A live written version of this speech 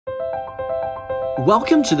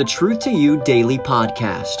Welcome to the Truth to You Daily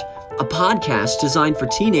Podcast, a podcast designed for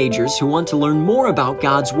teenagers who want to learn more about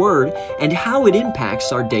God's Word and how it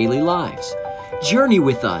impacts our daily lives. Journey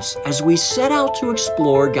with us as we set out to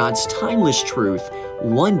explore God's timeless truth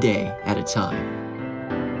one day at a time.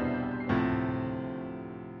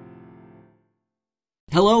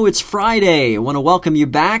 Hello, it's Friday. I want to welcome you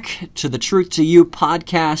back to the Truth to You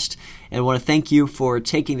podcast, and I want to thank you for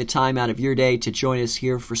taking the time out of your day to join us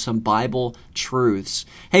here for some Bible truths.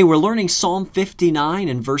 Hey, we're learning Psalm 59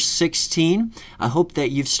 and verse 16. I hope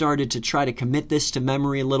that you've started to try to commit this to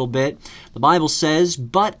memory a little bit. The Bible says,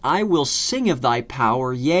 "But I will sing of thy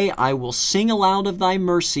power, yea, I will sing aloud of thy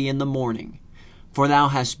mercy in the morning. For thou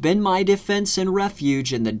hast been my defense and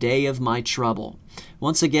refuge in the day of my trouble."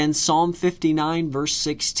 Once again, Psalm 59, verse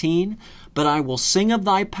 16, "But I will sing of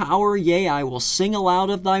thy power, yea, I will sing aloud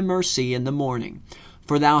of thy mercy in the morning.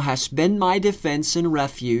 For thou hast been my defense and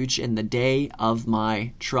refuge in the day of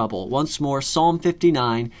my trouble." Once more, Psalm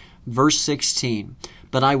 59, verse 16,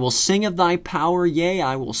 "But I will sing of thy power, yea,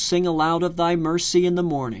 I will sing aloud of thy mercy in the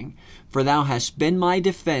morning. For thou hast been my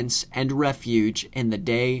defense and refuge in the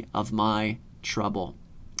day of my trouble."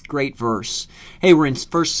 Great verse. Hey, we're in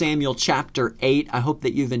 1 Samuel chapter 8. I hope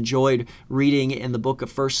that you've enjoyed reading in the book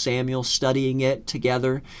of 1 Samuel, studying it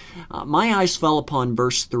together. My eyes fell upon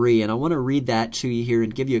verse 3, and I want to read that to you here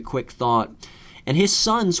and give you a quick thought. "And his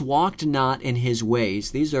sons walked not in his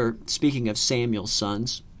ways." These are speaking of Samuel's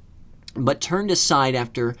sons. "But turned aside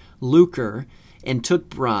after lucre, and took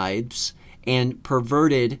bribes, and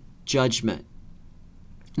perverted judgment."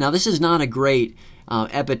 Now, this is not a great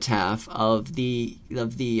epitaph of the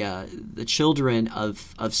children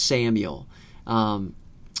of Samuel,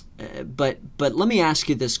 but let me ask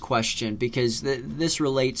you this question, because this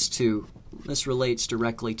relates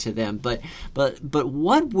directly to them. But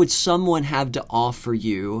what would someone have to offer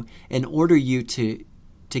you in order to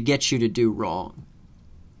get you to do wrong?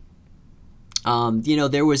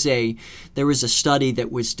 There was a study that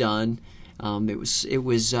was done.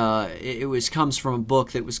 It comes from a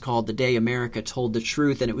book that was called "The Day America Told the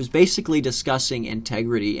Truth," and it was basically discussing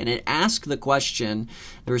integrity. And it asked the question.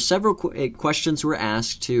 There were several questions were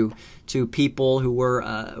asked to people who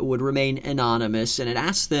would remain anonymous, and it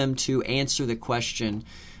asked them to answer the question.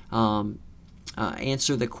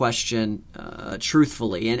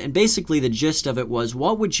 Truthfully, and basically the gist of it was,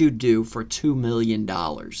 what would you do for $2 million?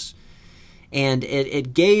 And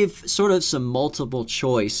it gave sort of some multiple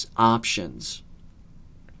choice options.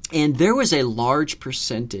 And there was a large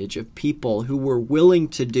percentage of people who were willing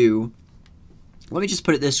to do, let me just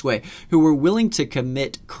put it this way, who were willing to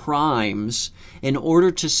commit crimes in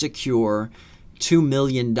order to secure $2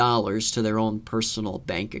 million to their own personal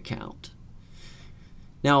bank account.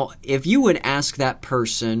 Now, if you would ask that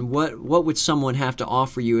person, what would someone have to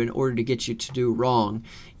offer you in order to get you to do wrong?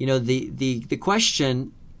 The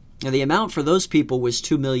question, the amount for those people was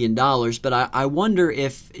 $2 million, but I wonder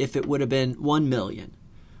if it would have been $1 million.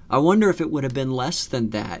 I wonder if it would have been less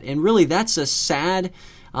than that. And really, that's a sad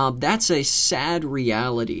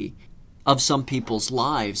reality of some people's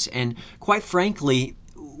lives. And quite frankly,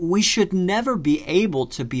 we should never be able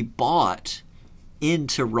to be bought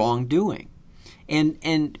into wrongdoing.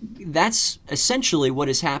 And that's essentially what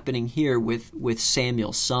is happening here with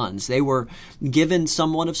Samuel's sons. They were given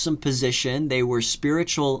somewhat of some position. They were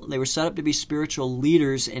spiritual. They were set up to be spiritual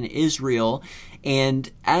leaders in Israel.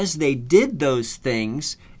 And as they did those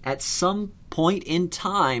things, at some point in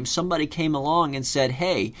time, somebody came along and said,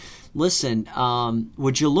 "Hey, listen,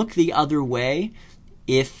 would you look the other way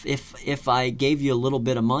if I gave you a little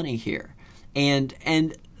bit of money here?" And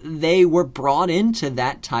they were brought into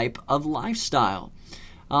that type of lifestyle.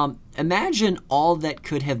 Imagine all that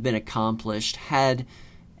could have been accomplished had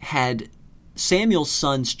Samuel's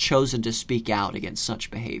sons chosen to speak out against such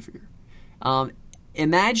behavior.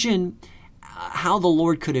 Imagine how the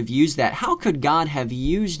Lord could have used that. How could God have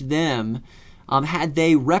used them had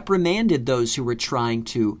they reprimanded those who were trying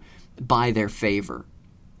to buy their favor?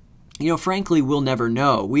 Frankly, we'll never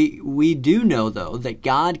know. We do know, though, that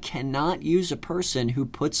God cannot use a person who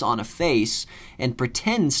puts on a face and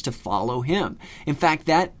pretends to follow Him. In fact,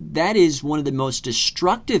 that is one of the most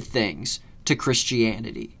destructive things to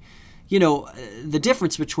Christianity. The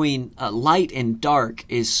difference between light and dark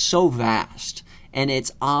is so vast, and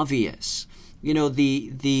it's obvious.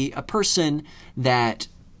 A person that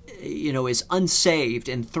is unsaved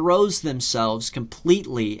and throws themselves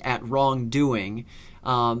completely at wrongdoing.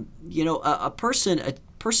 A person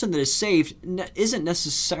that is saved isn't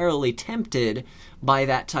necessarily tempted by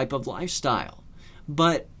that type of lifestyle,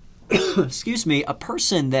 but excuse me, a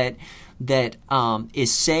person that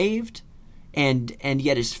is saved and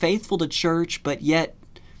yet is faithful to church, but yet,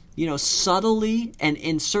 subtly and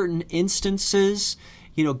in certain instances,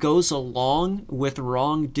 goes along with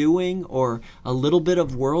wrongdoing or a little bit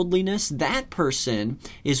of worldliness, that person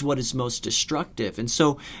is what is most destructive. And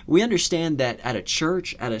so we understand that at a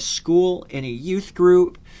church, at a school, in a youth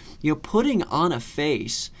group, putting on a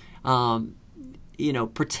face,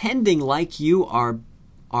 pretending like you are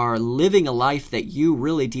living a life that you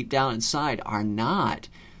really deep down inside are not,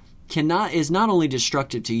 is not only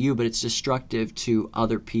destructive to you, but it's destructive to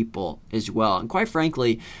other people as well. And quite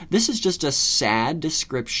frankly, this is just a sad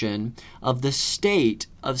description of the state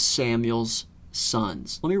of Samuel's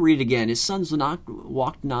sons. Let me read it again. His sons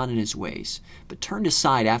walked not in his ways, but turned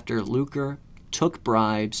aside after lucre, took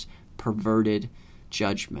bribes, perverted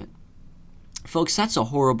judgment. Folks, that's a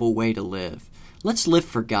horrible way to live. Let's live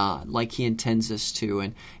for God like He intends us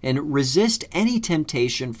to, and resist any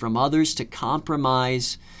temptation from others to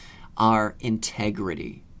compromise our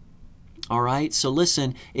integrity. All right? So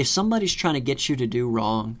listen, if somebody's trying to get you to do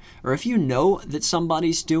wrong, or if you know that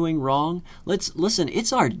somebody's doing wrong, listen,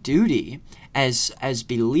 it's our duty as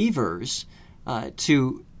believers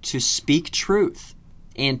to speak truth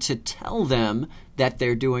and to tell them that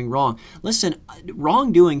they're doing wrong. Listen,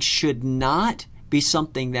 wrongdoing should not be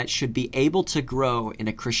something that should be able to grow in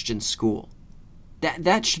a Christian school.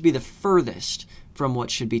 That should be the furthest from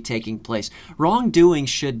what should be taking place. Wrongdoing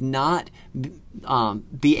should not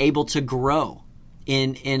be able to grow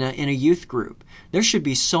in a youth group. There should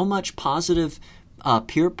be so much positive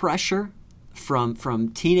peer pressure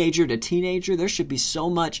from teenager to teenager. There should be so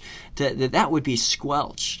much that would be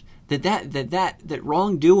squelched. That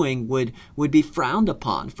wrongdoing would be frowned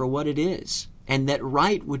upon for what it is, and that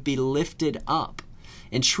right would be lifted up.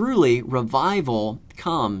 And truly, revival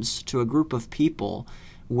comes to a group of people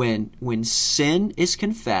when sin is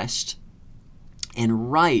confessed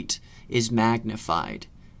and right is magnified.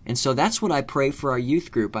 And so that's what I pray for our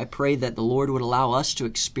youth group. I pray that the Lord would allow us to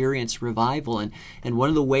experience revival. And one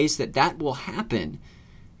of the ways that will happen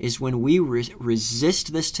is when we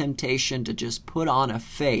resist this temptation to just put on a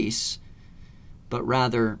face, but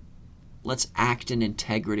rather let's act in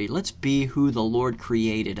integrity. Let's be who the Lord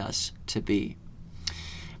created us to be.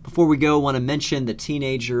 Before we go, I want to mention the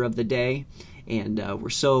teenager of the day. And we're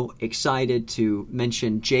so excited to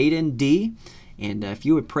mention Jaden D. And if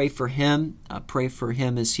you would pray for him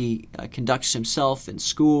as he conducts himself in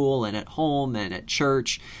school and at home and at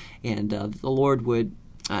church. And the Lord would,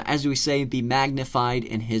 as we say, be magnified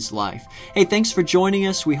in his life. Hey, thanks for joining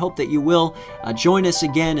us. We hope that you will join us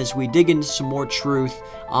again as we dig into some more truth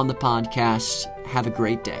on the podcast. Have a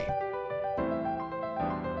great day.